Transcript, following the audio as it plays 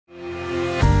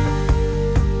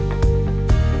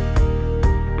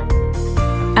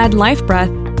At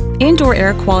Lifebreath, indoor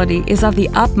air quality is of the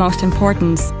utmost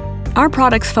importance. Our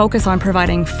products focus on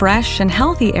providing fresh and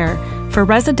healthy air for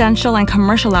residential and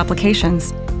commercial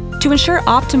applications. To ensure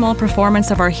optimal performance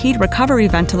of our heat recovery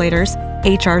ventilators,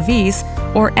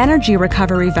 HRVs, or energy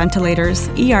recovery ventilators,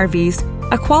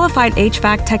 ERVs, a qualified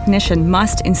HVAC technician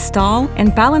must install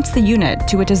and balance the unit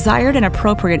to a desired and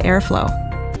appropriate airflow.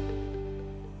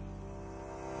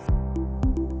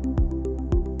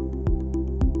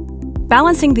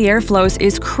 Balancing the airflows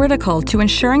is critical to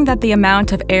ensuring that the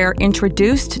amount of air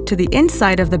introduced to the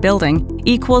inside of the building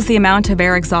equals the amount of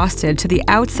air exhausted to the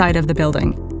outside of the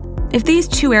building. If these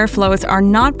two airflows are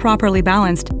not properly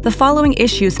balanced, the following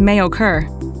issues may occur: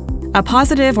 a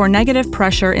positive or negative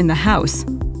pressure in the house.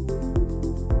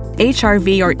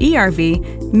 HRV or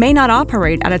ERV may not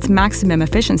operate at its maximum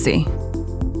efficiency.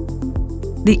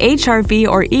 The HRV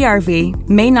or ERV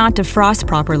may not defrost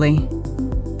properly.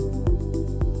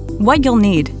 What you'll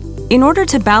need. In order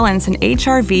to balance an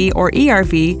HRV or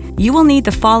ERV, you will need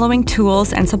the following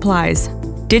tools and supplies: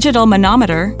 digital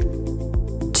manometer,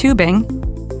 tubing,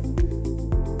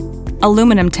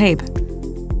 aluminum tape.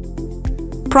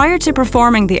 Prior to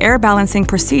performing the air balancing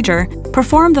procedure,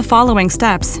 perform the following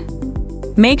steps.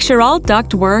 Make sure all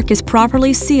duct work is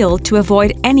properly sealed to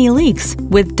avoid any leaks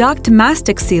with duct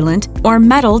mastic sealant or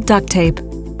metal duct tape.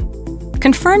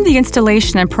 Confirm the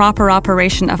installation and proper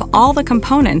operation of all the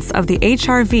components of the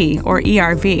HRV or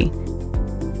ERV.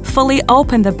 Fully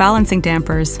open the balancing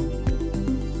dampers.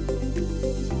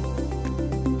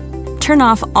 Turn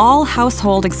off all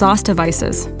household exhaust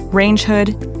devices, range hood,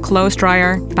 clothes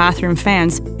dryer, bathroom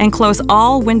fans, and close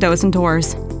all windows and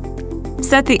doors.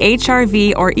 Set the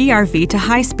HRV or ERV to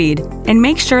high speed and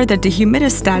make sure the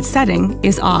dehumidistat setting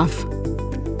is off.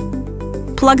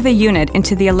 Plug the unit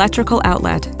into the electrical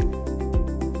outlet.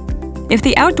 If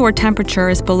the outdoor temperature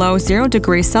is below 0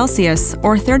 degrees Celsius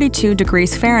or 32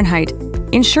 degrees Fahrenheit,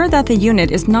 ensure that the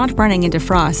unit is not running into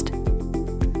frost.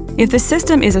 If the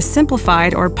system is a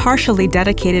simplified or partially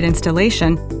dedicated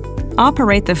installation,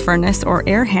 operate the furnace or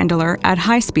air handler at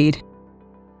high speed.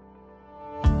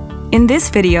 In this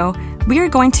video, we are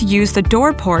going to use the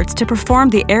door ports to perform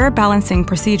the air balancing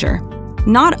procedure.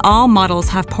 Not all models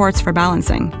have ports for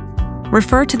balancing.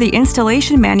 Refer to the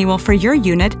installation manual for your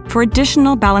unit for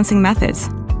additional balancing methods.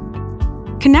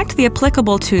 Connect the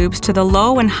applicable tubes to the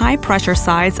low and high pressure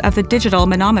sides of the digital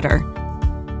manometer.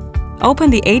 Open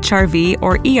the HRV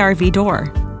or ERV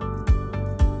door.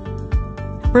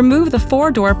 Remove the 4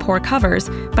 door port covers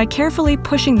by carefully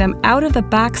pushing them out of the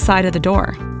back side of the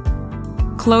door.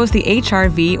 Close the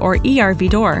HRV or ERV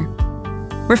door.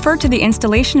 Refer to the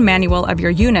installation manual of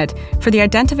your unit for the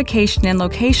identification and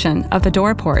location of the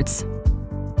door ports.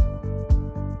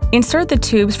 Insert the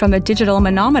tubes from the digital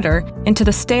manometer into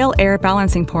the stale air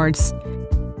balancing ports.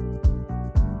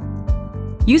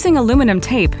 Using aluminum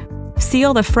tape,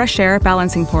 seal the fresh air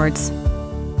balancing ports.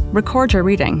 Record your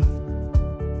reading.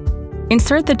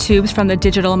 Insert the tubes from the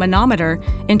digital manometer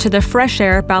into the fresh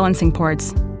air balancing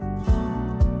ports.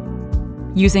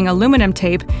 Using aluminum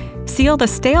tape, seal the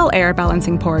stale air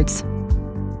balancing ports.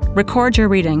 Record your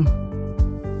reading.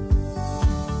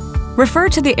 Refer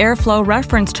to the airflow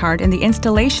reference chart in the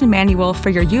installation manual for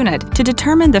your unit to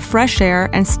determine the fresh air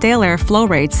and stale air flow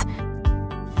rates.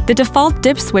 The default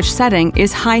dip switch setting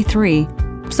is high 3,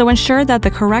 so ensure that the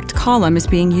correct column is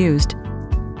being used.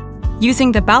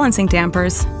 Using the balancing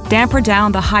dampers, damper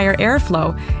down the higher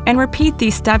airflow and repeat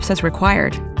these steps as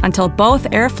required until both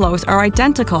airflows are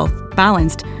identical,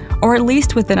 balanced, or at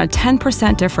least within a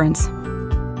 10% difference.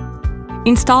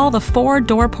 Install the 4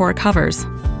 door port covers.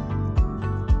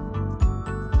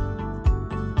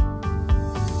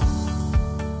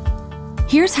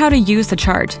 Here's how to use the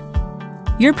chart.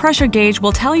 Your pressure gauge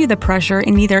will tell you the pressure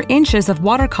in either inches of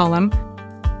water column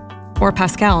or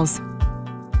pascals.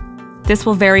 This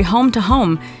will vary home to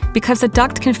home because the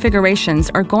duct configurations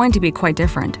are going to be quite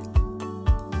different.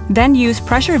 Then use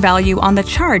pressure value on the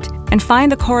chart and find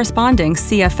the corresponding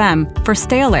CFM for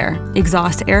stale air,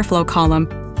 exhaust airflow column,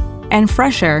 and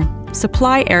fresh air,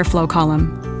 supply airflow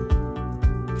column.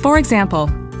 For example,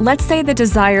 let's say the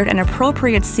desired and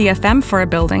appropriate CFM for a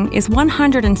building is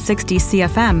 160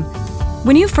 CFM.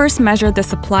 When you first measured the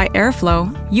supply airflow,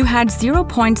 you had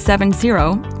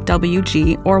 0.70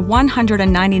 Wg or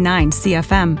 199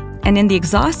 CFM. And in the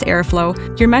exhaust airflow,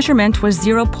 your measurement was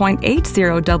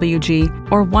 0.80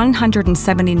 Wg or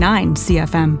 179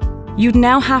 CFM. You'd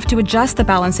now have to adjust the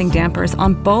balancing dampers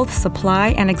on both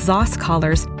supply and exhaust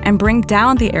collars and bring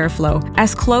down the airflow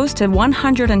as close to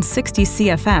 160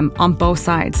 CFM on both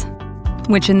sides,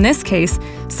 which in this case,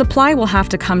 supply will have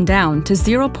to come down to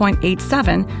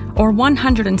 0.87 or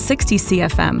 160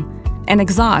 CFM and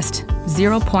exhaust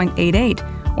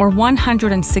 0.88 or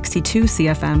 162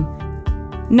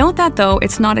 CFM. Note that though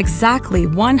it's not exactly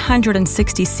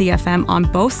 160 CFM on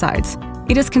both sides,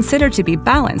 it is considered to be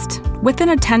balanced within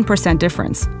a 10%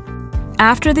 difference.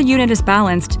 After the unit is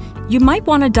balanced, you might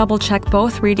want to double-check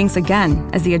both readings again,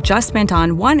 as the adjustment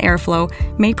on one airflow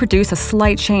may produce a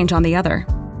slight change on the other.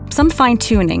 Some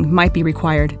fine-tuning might be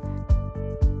required.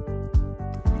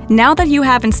 Now that you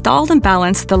have installed and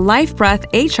balanced the Lifebreath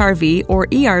HRV or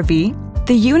ERV,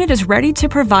 the unit is ready to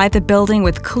provide the building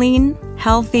with clean,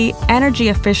 healthy,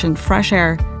 energy-efficient fresh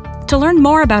air. To learn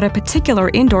more about a particular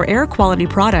indoor air quality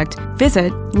product,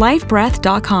 visit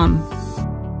lifebreath.com.